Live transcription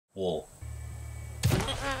wool.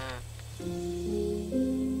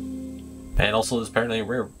 And also, there's apparently a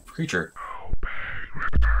rare creature.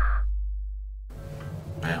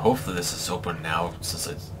 And hopefully this is open now, since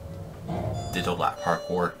I did all that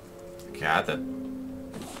parkour. Okay, I had to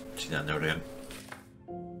see that note in.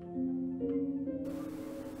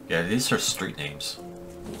 Yeah, these are street names.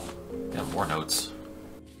 Yeah, more notes.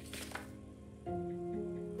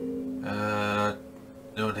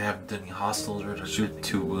 No, they haven't done any hostiles or to shoot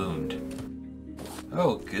to wound.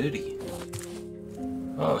 Oh, goody.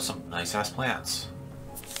 Oh, some nice ass plants.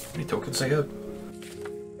 How many tokens I got?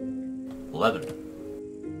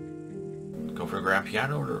 11. Go for a grand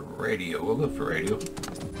piano or radio? We'll go for radio.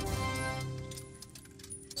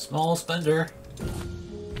 Small spender.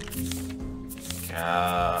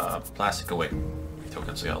 Plastic away.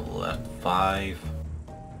 Tokens I got left. 5.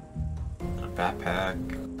 A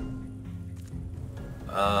backpack.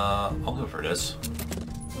 I'll go for this.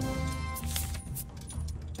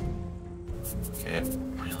 Okay, I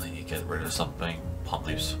really need to get rid of something. Palm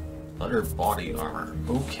leaves. Leather body armor.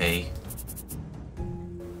 Okay.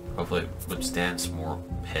 Hopefully it withstands more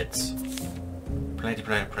hits.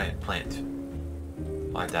 Plant.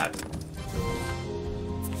 Like that.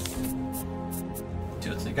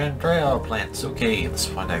 Do think I can try out plants. Okay, let's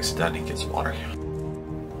find accidentally gets water.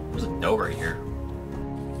 There's a note right here.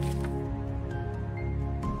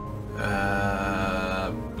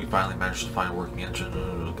 We finally managed to find a working engine of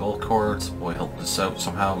the golf carts. The boy helped us out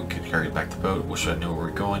somehow. We could carry it back to the boat. Wish I knew where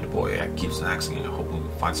we're going. The boy keeps asking and hoping we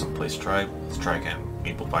can find some place to try. Let's try again.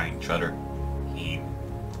 People fighting each other.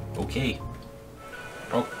 Okay.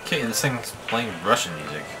 Okay, this thing's playing Russian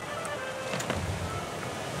music.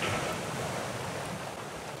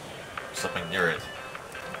 Something near it.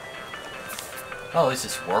 Oh, at least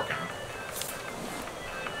it's working.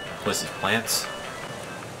 Place these plants.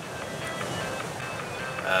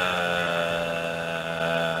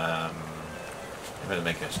 I'm gonna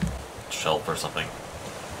make a shelf or something.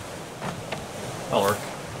 That'll work.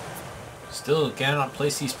 Still cannot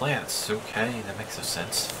place these plants. Okay, that makes no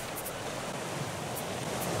sense.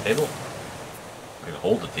 Table? I can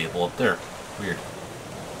hold the table up there. Weird.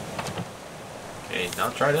 Okay, now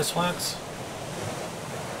try this plants.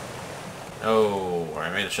 Oh, I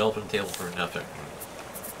made a shelf and a table for nothing.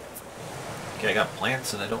 Okay, I got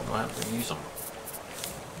plants and I don't know how to use them.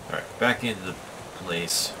 Alright, back into the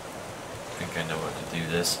place. I think I know how to do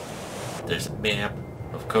this. There's a map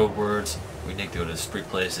of code words. We need to go to street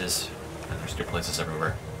places. And there's street places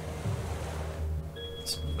everywhere.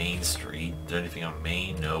 It's Main Street. Is there anything on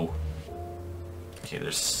Main? No. Okay,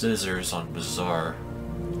 there's scissors on Bazaar.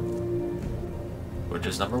 Which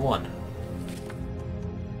is number 1.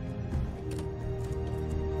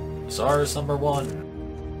 Bazaar is number 1.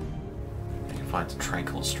 You can find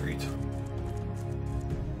Tranquil Street.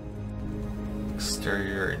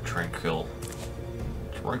 Exterior and Tranquil.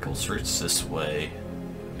 Tranquil Street's this way.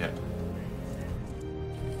 Yep.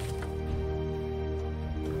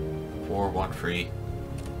 413.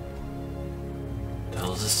 What the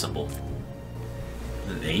hell is this symbol?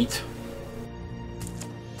 Is it 8?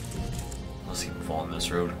 Let's keep following this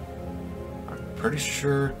road. I'm pretty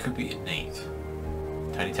sure it could be an 8.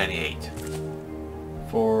 Tiny 8.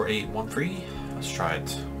 4813. Let's try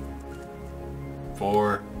it.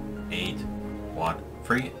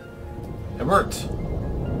 4813. It worked.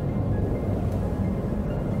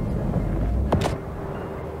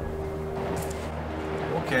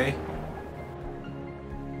 Okay.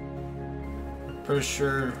 Pretty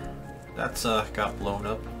sure that's got blown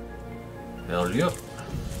up. Hell yep.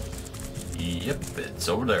 Yep, it's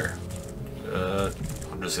over there.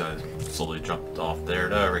 I'm just gonna slowly jump off there.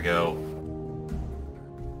 There we go.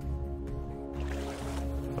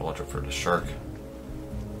 I'll watch out for the shark.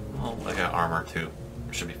 Oh, I got armor too.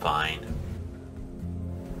 Should be fine.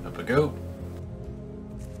 Up we go.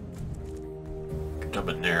 Can jump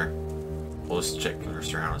in there. We'll just check our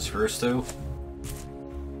surroundings first though.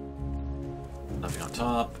 Nothing on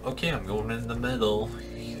top. Okay, I'm going in the middle.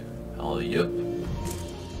 Oh, yep.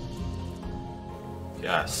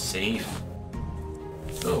 Yeah, safe.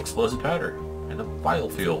 Oh, explosive powder. And a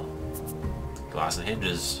biofuel. Glass and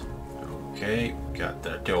hinges. Okay, got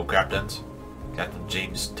the two captains. Captain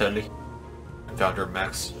James Tully. Founder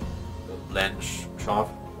Max Landshoff.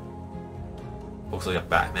 Looks like a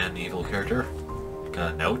Batman evil character.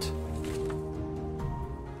 Got a note.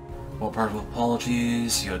 Well, part of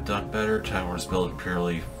apologies, you had done better. Time was built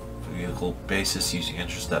purely vehicle basis using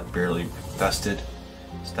engines that barely tested.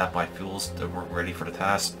 Staffed by fuels that weren't ready for the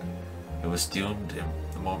task. It was doomed, and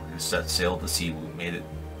the moment we set sail to sea, we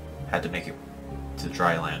had to make it to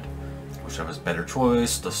dry land. which was a better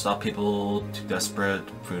choice to stop people too desperate,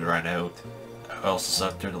 food ran out. I also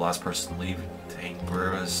sucked there, the last person to leave. Dang,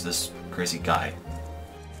 where was this crazy guy?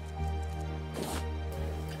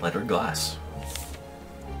 Letter glass.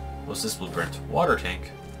 What's this blueprint? Water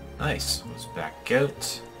tank. Nice. Let's back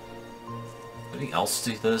out. Anything else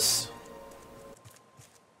to this?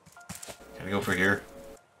 Can I go for here?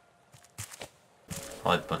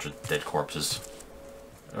 Probably a bunch of dead corpses.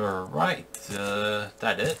 Alright,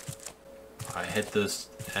 that it? I hit this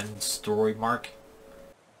end story mark?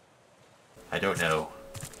 I don't know.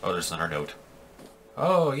 Oh, there's another note.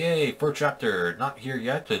 Oh, yay, first chapter. Not here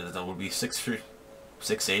yet, but that would be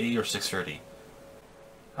 680 or 630.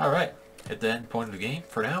 Alright, hit the end point of the game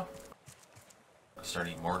for now.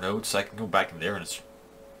 Starting more nodes, I can go back in there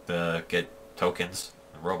and get tokens,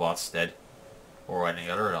 robots dead, or any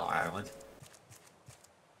other island.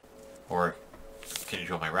 Or continue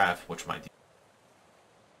to my raft, which might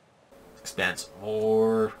expand some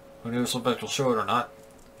more. Who knows if I'll show it or not.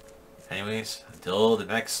 Anyways, until the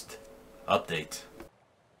next update.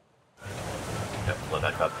 Yep, let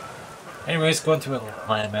that up. Anyways, going to a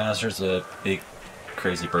landmass, there's a big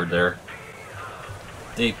crazy bird there.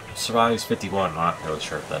 They survives 51, I'm not really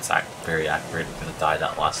sure if that's very accurate because it died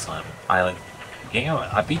that last time. Island. Game,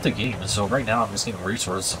 I beat the game, so right now I'm just getting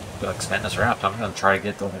resources to expand this raft. I'm going to try to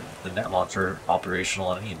get the net launcher operational.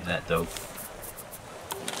 I need net though.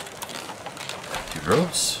 2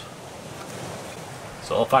 rows.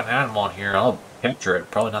 So I'll find an animal on here, I'll capture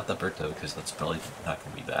it. Probably not the bird though, because that's probably not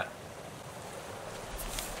going to be that.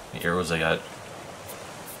 The arrows I got.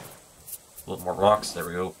 A little more rocks, there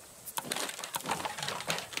we go.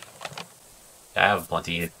 I have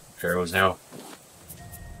plenty of arrows now.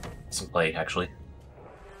 Some play, actually.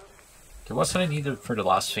 Okay, what's what I needed for the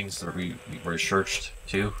last things that we researched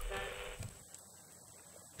too?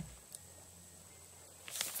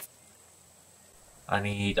 I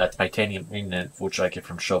need a titanium magnet, which I get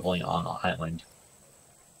from shoveling on an island.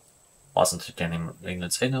 Lots of titanium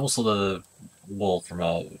magnets, and also the wool from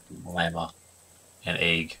a lama, and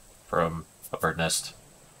egg from a bird nest.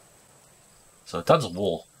 So tons of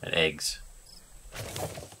wool and eggs.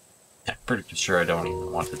 I'm pretty sure I don't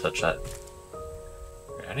even want to touch that.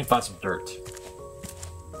 Okay, I need to find some dirt.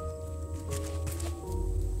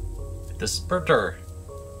 This is bird.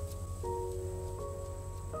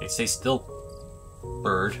 Hey, stay still,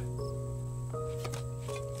 bird.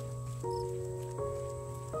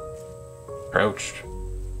 Crouched.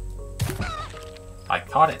 I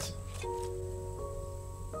caught it.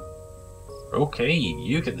 Okay,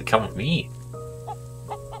 you can come with me.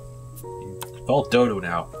 You're called Dodo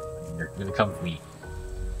now. You're gonna come with me.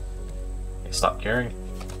 Okay, stop caring.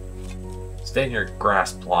 Stay in your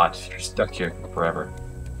grass plot. You're stuck here forever.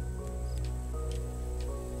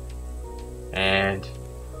 And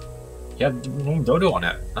you have the name Dodo on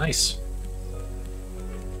it. Nice.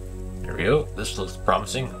 There we go. This looks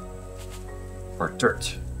promising. For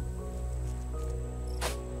dirt.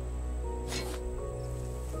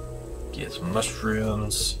 Get some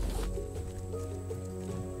mushrooms.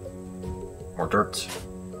 More dirt.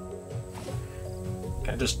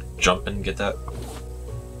 Can I just jump and get that?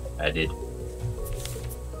 I did.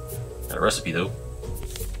 Got a recipe though.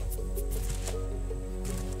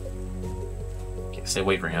 Okay, stay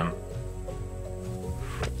away from him.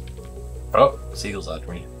 Oh, seagulls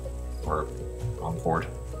after me. Or on board.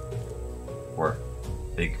 Or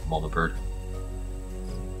big mama bird.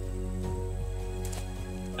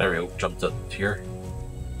 There we go, jumped up here.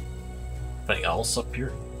 Anything else up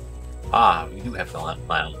here? Ah, we do have the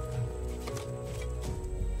lava.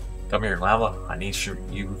 Come here, lava. I need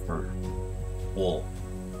you for wool.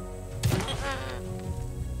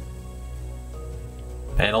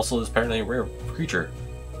 And also, there's apparently a rare creature.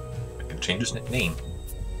 I can change his name.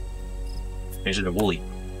 Change it to Wooly.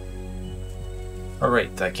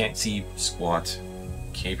 Alright, I can't see squat.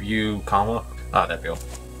 Keep you, comma. Ah, there we go.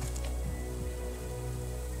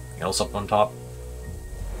 Anything else up on top?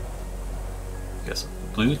 Got some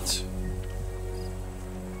loot.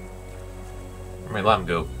 Where'd my lamb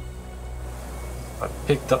go? I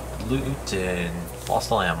picked up loot and lost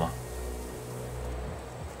the llama.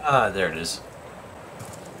 Ah, there it is.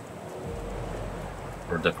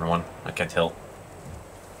 Or a different one, I can't tell.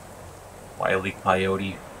 Wily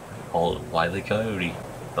Coyote. I call it Wily Coyote.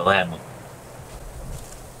 The lamb.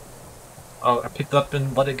 Oh, I picked up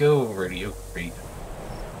and let it go already. Oh, great.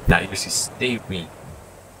 Now you just saved me.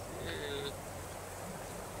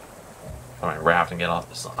 Alright, raft and get off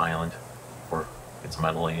this island. Or get some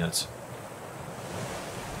metal units.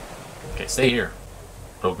 Okay, stay here.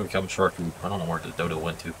 Don't become shark food. I don't know where the dodo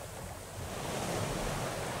went to.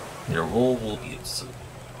 Your wool will be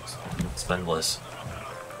Spendless.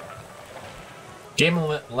 Game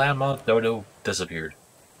lama dodo disappeared.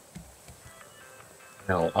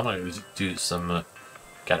 No, I'm gonna do some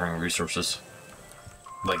gathering resources.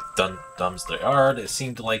 Like dumbs they are, they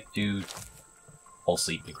seem to like to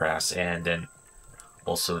also eat the grass and then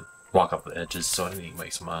also walk up the edges, so I need to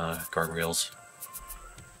make some guardrails.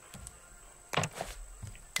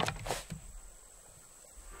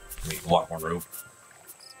 Need a lot more rope.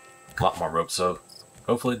 So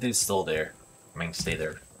hopefully they're still there. I mean, stay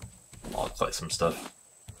there. I'll collect some stuff.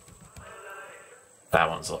 That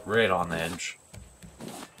one's right on the edge.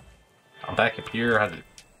 I'm back up here. I had to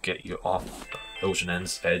get you off the ocean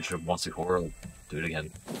edge once before. I'll do it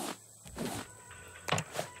again.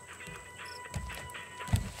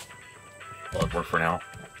 Well, it worked for now.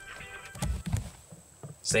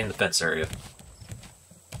 Stay in the fence area.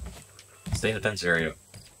 Stay in the fence area.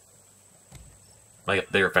 I get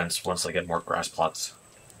a bigger fence once I get more grass plots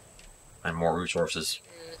and more resources.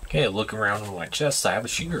 Okay, look around in my chest. I have the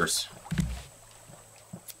shears.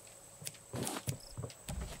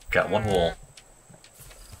 Got one wool.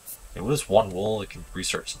 Hey, with this one wool, I can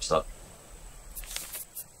research some stuff.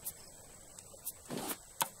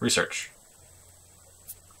 Research.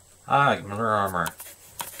 Ah, more armor.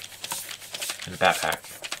 And a backpack.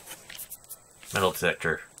 Metal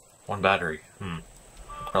detector. One battery.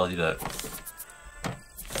 Probably do that.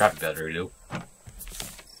 Crappy battery, though.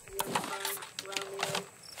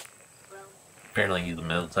 Apparently need the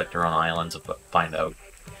metal detector on islands to find out.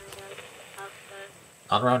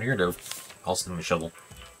 Not around here, though. Also need a shovel.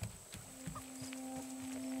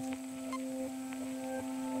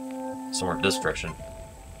 Somewhere in this direction.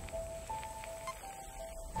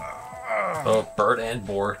 Oh, bird and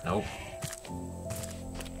boar. Nope.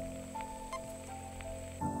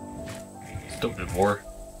 Stupid boar.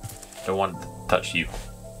 Don't want to touch you.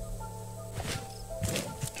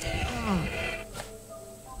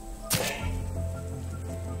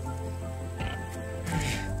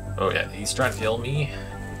 Oh yeah, he's trying to kill me.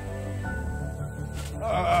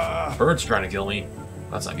 Bird's trying to kill me.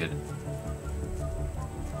 That's not good.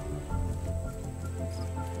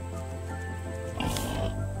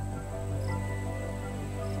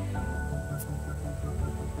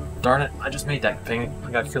 Darn it, I just made that thing.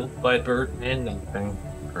 I got killed by a bird and that thing.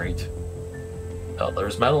 Great. Well,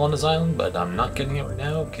 there's metal on this island, but I'm not getting it right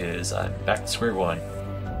now because I'm back to square one.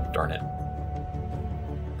 Darn it.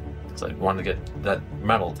 So I wanted to get that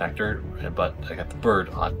metal detector, but I got the bird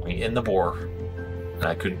on me in the boar. And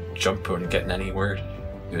I couldn't jump and get anywhere.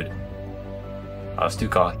 Good. I was too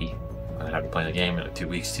cocky. I haven't played a game in 2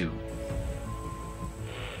 weeks too.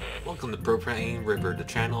 Welcome to Propane River, the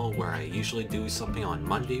channel where I usually do something on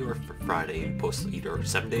Monday or Friday, post either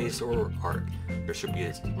 7 days or art. There should be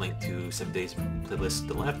a link to 7 days playlist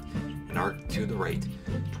to the left and art to the right.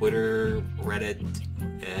 Twitter, Reddit,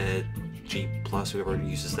 G+, whoever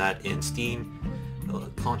uses that, in Steam.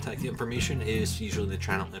 Contact information is usually the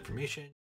channel information.